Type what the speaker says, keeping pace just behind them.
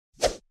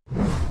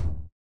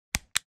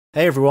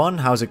Hey everyone,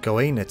 how's it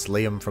going? It's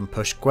Liam from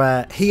Push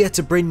Square, here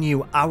to bring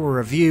you our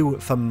review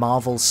for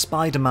Marvel's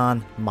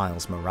Spider-Man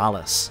Miles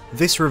Morales.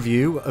 This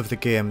review of the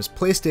game's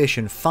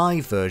PlayStation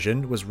 5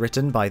 version was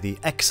written by the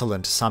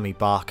excellent Sammy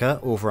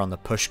Barker over on the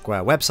Push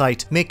Square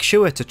website. Make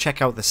sure to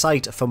check out the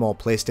site for more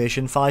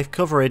PlayStation 5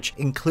 coverage,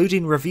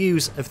 including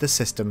reviews of the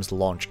system's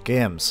launch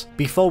games.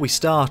 Before we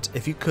start,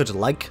 if you could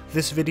like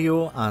this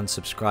video and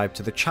subscribe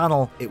to the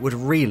channel, it would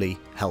really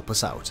help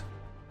us out.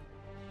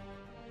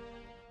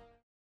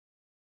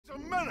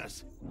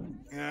 Menace.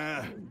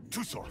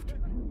 Too soft.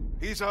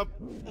 He's a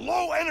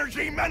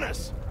low-energy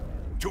menace.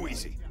 Too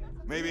easy.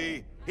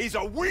 Maybe he's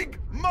a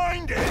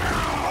weak-minded.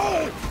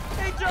 Oh!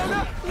 Hey,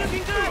 Jonah,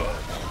 looking good.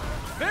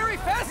 Very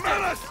festive.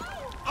 Menace.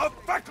 A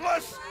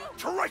feckless,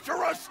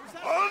 treacherous,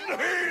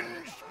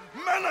 unhinged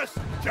menace.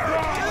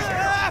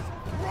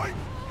 Right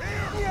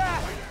here.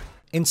 Yeah.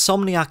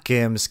 Insomniac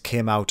Games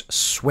came out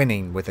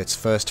swinging with its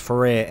first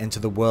foray into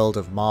the world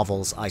of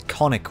Marvel's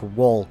iconic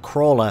wall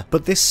crawler,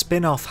 but this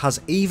spin-off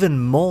has even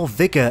more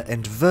vigour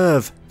and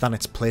verve than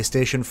its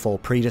PlayStation 4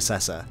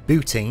 predecessor.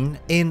 Booting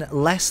in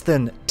less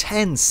than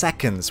 10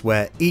 seconds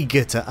we're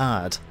eager to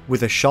add.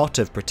 With a shot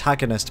of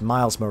protagonist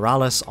Miles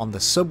Morales on the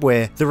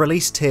subway, the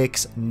release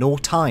takes no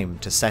time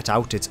to set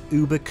out its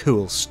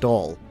uber-cool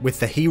stall, with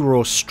the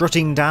hero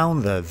strutting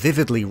down the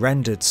vividly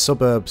rendered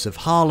suburbs of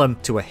Harlem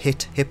to a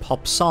hit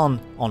hip-hop song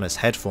on his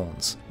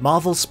headphones.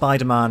 Marvel's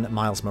Spider-Man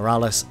Miles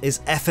Morales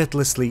is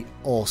effortlessly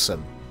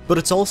awesome, but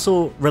it's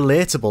also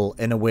relatable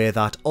in a way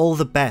that all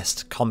the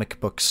best comic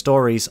book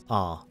stories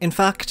are. In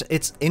fact,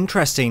 it's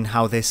interesting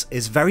how this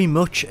is very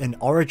much an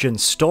origin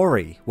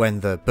story, when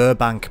the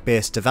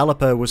Burbank-based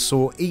developer was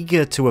so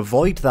eager to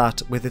avoid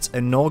that with its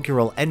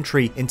inaugural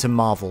entry into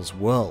Marvel's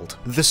world.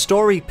 The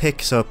story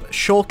picks up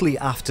shortly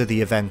after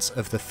the events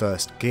of the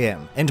first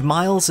game, and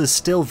Miles is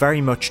still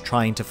very much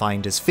trying to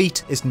find his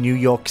feet as New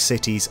York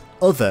City's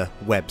other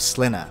web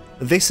slinger.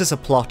 This is a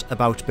plot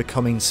about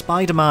becoming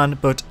Spider-Man,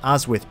 but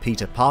as with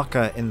Peter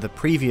Parker in the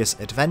previous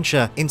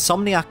adventure,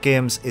 Insomniac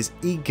Games is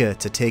eager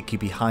to take you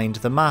behind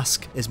the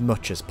mask as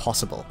much as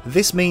possible.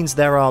 This means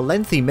there are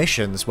lengthy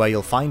missions where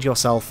you'll find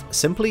yourself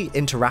simply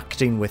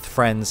interacting with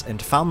friends and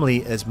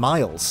family as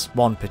Miles.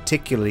 One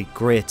particularly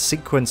great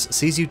sequence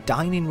sees you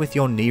dining with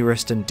your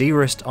nearest and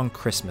dearest on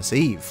Christmas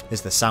Eve,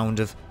 as the sound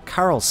of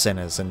carol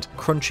singers and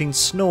crunching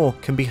snow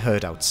can be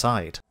heard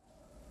outside.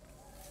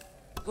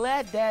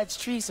 Glad Dad's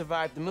tree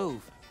survived the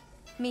move.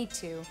 Me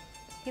too.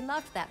 He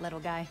loved that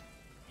little guy.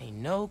 Ain't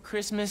no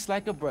Christmas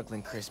like a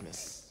Brooklyn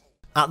Christmas.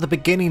 At the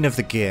beginning of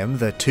the game,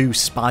 the two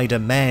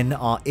Spider-Men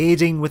are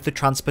aiding with the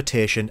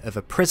transportation of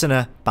a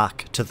prisoner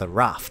back to the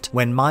raft,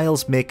 when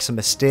Miles makes a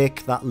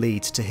mistake that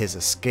leads to his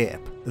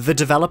escape. The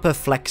developer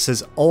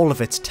flexes all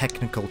of its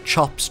technical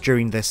chops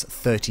during this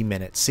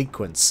 30-minute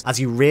sequence, as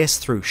you race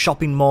through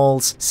shopping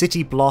malls,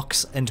 city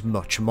blocks, and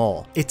much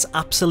more. It's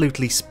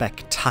absolutely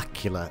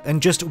spectacular,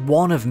 and just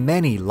one of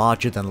many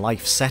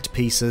larger-than-life set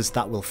pieces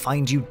that will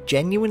find you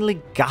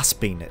genuinely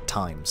gasping at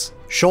times.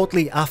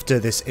 Shortly after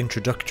this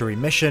introductory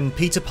mission,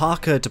 Peter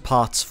Parker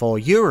departs for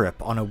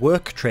Europe on a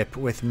work trip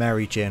with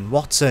Mary Jane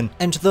Watson,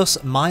 and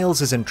thus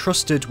Miles is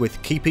entrusted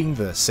with keeping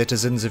the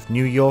citizens of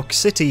New York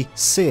City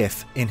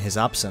safe in his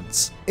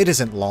absence. It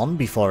isn't long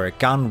before a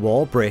gang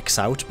war breaks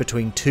out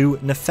between two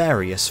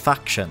nefarious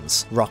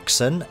factions: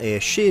 Roxxon, a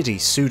shady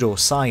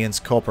pseudo-science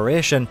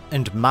corporation,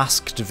 and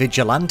masked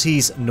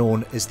vigilantes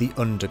known as the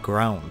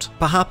Underground.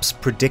 Perhaps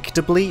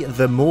predictably,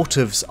 the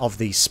motives of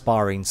these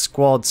sparring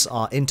squads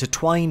are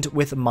intertwined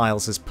with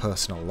Miles's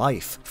personal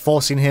life,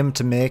 forcing him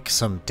to make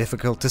some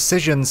difficult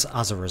decisions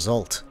as a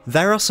result.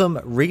 There are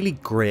some really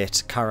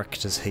great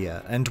characters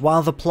here, and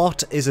while the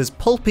plot is as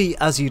pulpy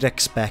as you'd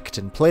expect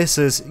in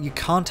places, you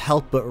can't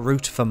help but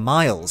root for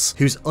Miles,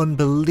 who's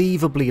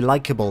unbelievably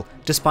likeable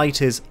despite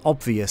his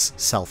obvious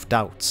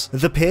self-doubts.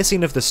 The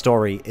pacing of the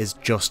story is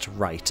just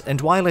right, and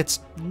while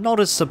it's not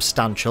as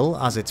substantial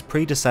as its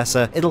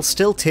predecessor, it'll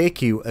still take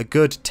you a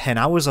good 10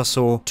 hours or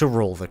so to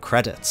roll the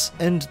credits,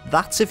 and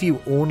that's if you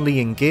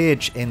only engage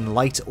in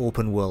light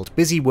open world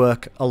busy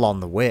work along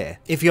the way.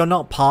 If you're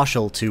not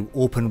partial to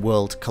open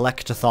world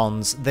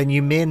collectathons, then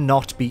you may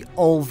not be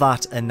all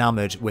that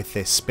enamoured with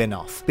this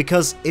spin-off,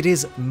 because it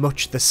is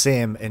much the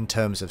same in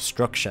terms of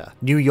structure.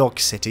 New York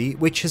City,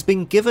 which has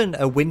been given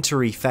a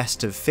wintry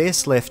festive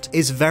facelift,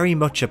 is very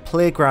much a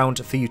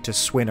playground for you to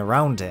swing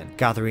around in,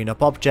 gathering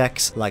up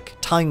objects like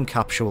time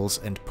capsules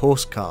and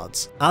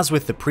postcards. As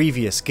with the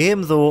previous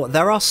game though,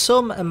 there are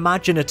some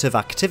imaginative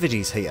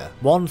activities here.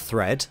 One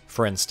thread,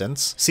 for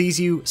instance, sees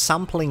you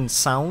sampling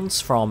sounds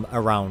from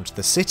around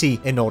the city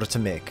in order to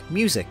make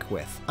music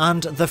with,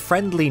 and the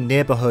friendly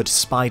neighbourhood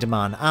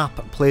Spider-Man app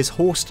plays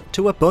host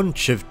to a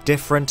bunch of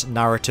different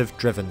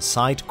narrative-driven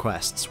side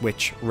quests,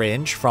 which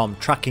range from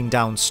tracking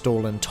down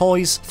stolen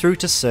toys through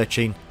to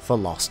searching for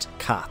lost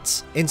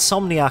cats.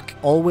 Insomniac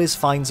always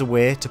finds a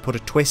way to put a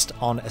twist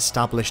on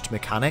established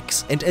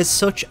mechanics, and as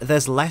such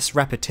there's less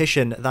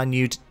repetition than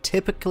you'd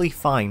typically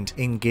find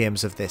in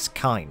games of this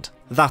kind.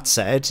 That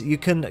said, you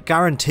can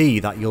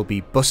guarantee that you'll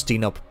be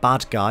busting up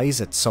bad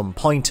guys at some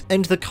point,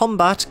 and the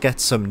combat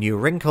gets some new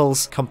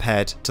wrinkles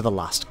compared to the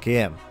last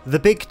game. The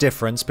big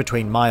difference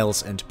between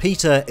Miles and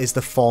Peter is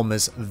the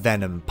former's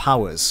venom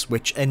powers,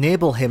 which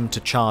enable him to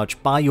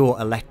charge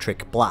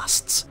bioelectric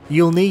blasts.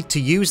 You'll need to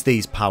use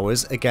these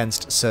powers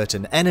against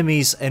certain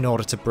enemies in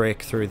order to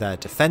break through their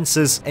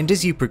defenses, and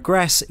as you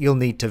progress, you'll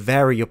need to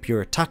vary up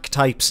your attack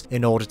types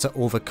in order to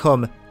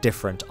overcome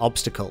different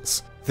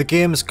obstacles. The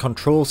game's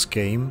control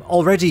scheme,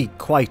 already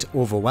quite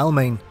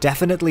overwhelming,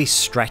 definitely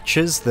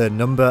stretches the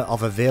number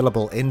of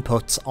available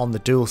inputs on the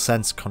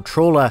DualSense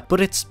controller,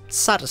 but it's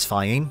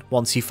satisfying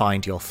once you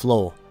find your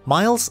flow.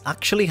 Miles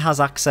actually has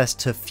access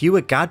to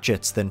fewer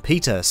gadgets than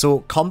Peter, so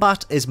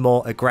combat is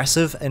more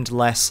aggressive and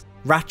less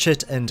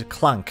Ratchet and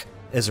Clank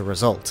as a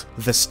result.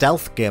 The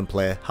stealth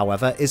gameplay,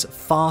 however, is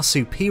far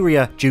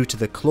superior due to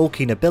the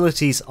cloaking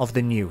abilities of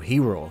the new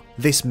hero.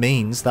 This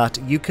means that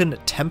you can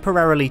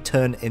temporarily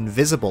turn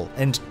invisible,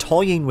 and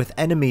toying with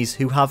enemies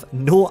who have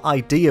no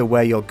idea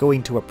where you're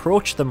going to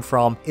approach them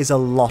from is a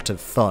lot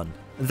of fun.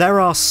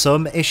 There are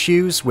some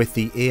issues with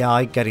the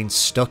AI getting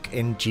stuck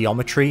in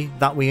geometry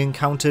that we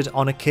encountered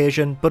on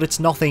occasion, but it's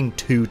nothing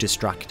too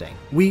distracting.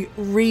 We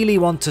really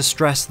want to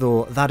stress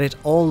though that it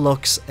all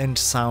looks and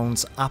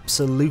sounds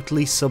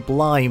absolutely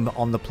sublime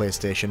on the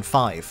PlayStation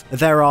 5.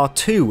 There are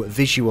two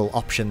visual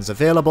options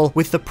available,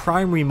 with the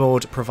primary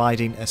mode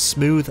providing a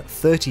smooth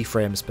 30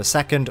 frames per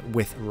second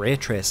with ray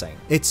tracing.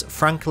 It's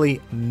frankly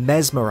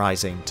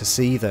mesmerizing to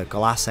see the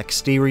glass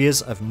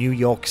exteriors of New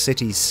York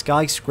City's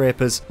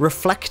skyscrapers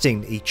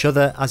reflecting each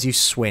other as you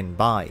swing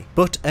by.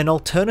 But an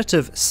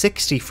alternative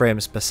 60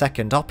 frames per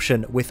second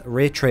option with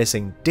ray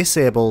tracing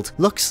disabled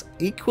looks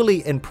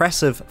equally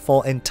impressive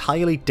for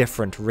entirely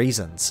different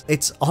reasons.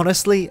 It's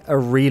honestly a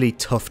really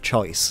tough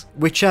choice.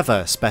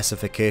 Whichever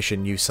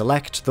specification you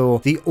select though,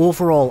 the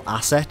overall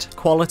asset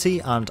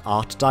quality and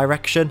art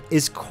direction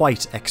is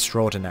quite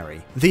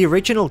extraordinary. The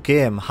original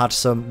game had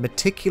some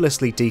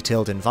meticulously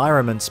detailed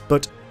environments,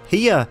 but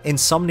here,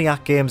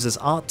 Insomniac Games'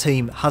 art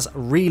team has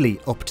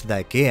really upped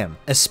their game,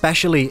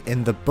 especially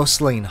in the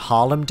bustling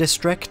Harlem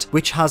district,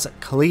 which has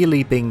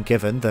clearly been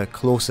given the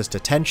closest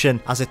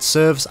attention as it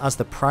serves as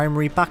the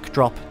primary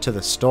backdrop to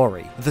the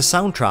story. The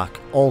soundtrack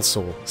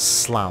also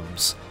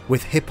slams,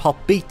 with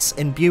hip-hop beats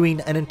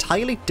imbuing an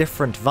entirely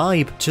different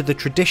vibe to the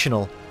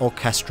traditional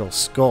orchestral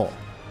score.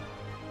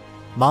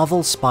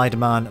 Marvel's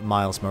Spider-Man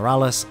Miles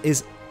Morales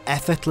is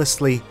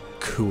effortlessly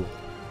cool.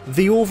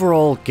 The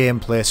overall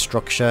gameplay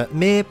structure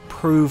may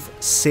prove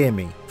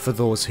samey for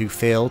those who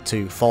failed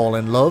to fall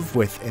in love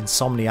with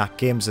Insomniac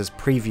Games'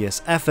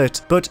 previous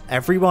effort, but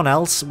everyone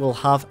else will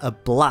have a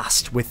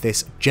blast with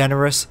this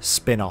generous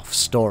spin-off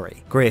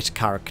story. Great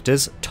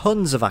characters,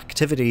 tons of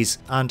activities,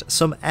 and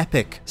some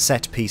epic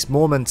set-piece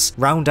moments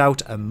round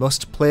out a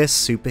must-play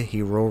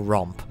superhero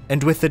romp.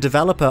 And with the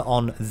developer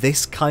on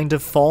this kind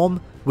of form,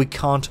 we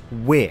can't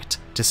wait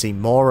to see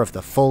more of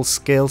the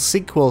full-scale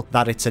sequel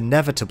that it's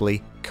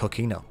inevitably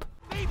cooking up.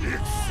 It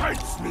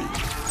excites me.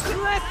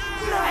 Left,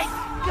 right,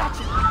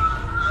 gotcha.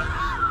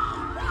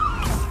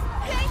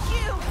 Thank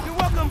you. You're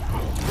welcome.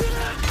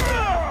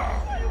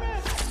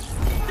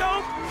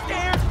 Don't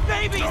scare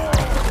babies.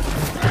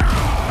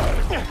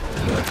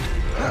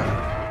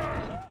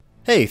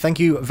 Hey, thank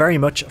you very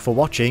much for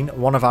watching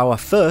one of our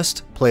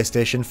first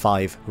PlayStation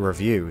 5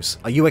 reviews.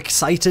 Are you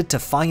excited to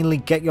finally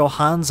get your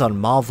hands on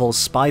Marvel's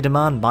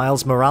Spider-Man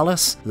Miles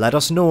Morales? Let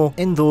us know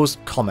in those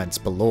comments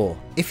below.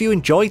 If you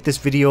enjoyed this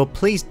video,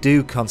 please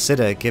do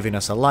consider giving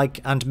us a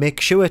like and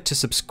make sure to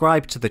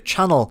subscribe to the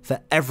channel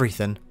for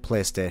everything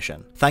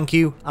PlayStation. Thank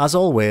you, as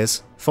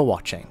always, for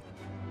watching.